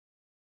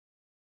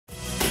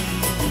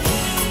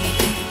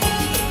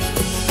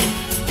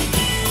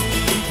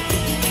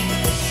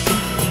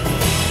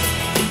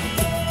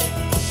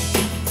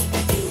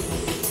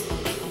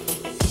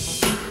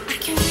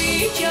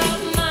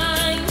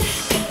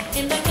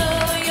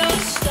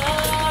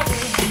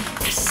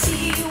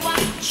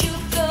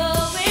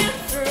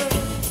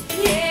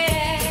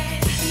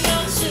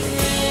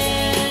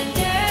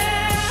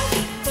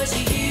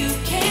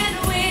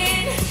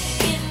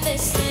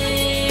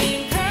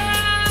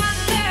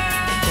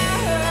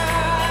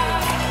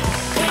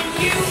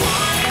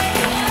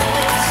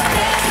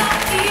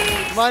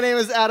My name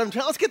is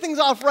AdamTrent. Let's get things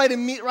off right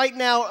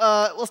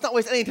now. Let's not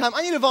waste any time.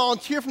 I need a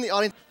volunteer from the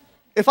audience.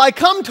 If I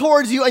come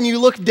towards you and you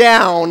look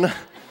down,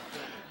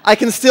 I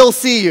can still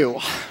see you.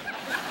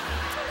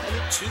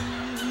 Two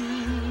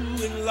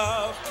in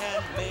love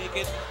can make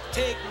it.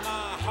 Take my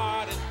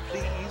heart and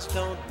please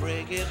don't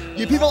break it.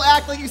 You people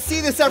act like you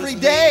see this every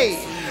day.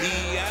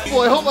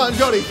 Boy, hold on,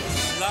 Jody.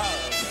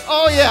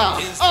 Oh, yeah.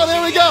 Oh,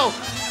 there we go.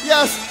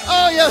 Yes.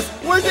 Oh, yes.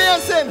 We're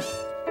dancing.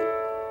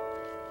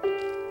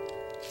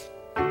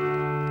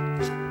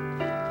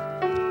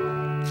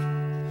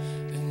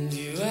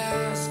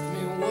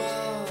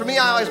 For me,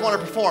 I always want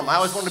to perform. I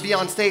always want to be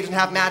on stage and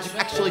have magic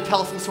actually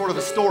tell some sort of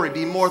a story,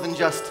 be more than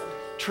just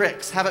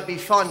tricks. Have it be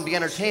fun, be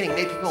entertaining,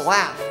 make people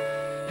laugh.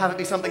 Have it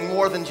be something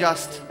more than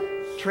just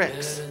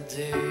tricks.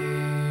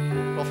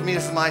 Well, for me,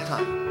 this is my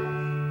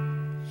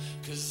time.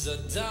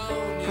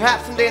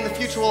 Perhaps someday in the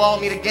future we'll all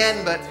meet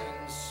again, but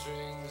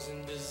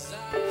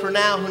for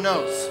now, who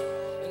knows?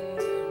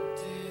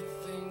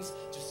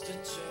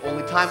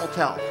 Only time will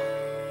tell.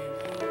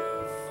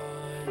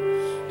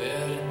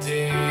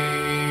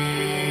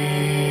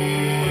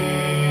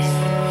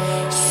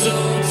 So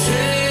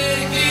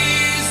take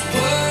these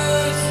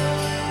words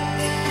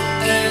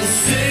and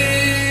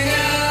sing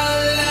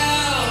out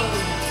loud,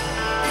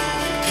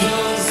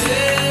 'cause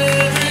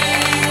everyone's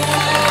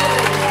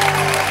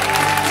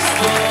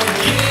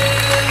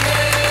forgiven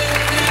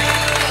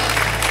now,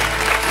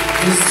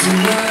 'cause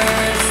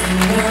tonight's the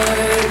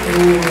night the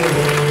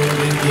world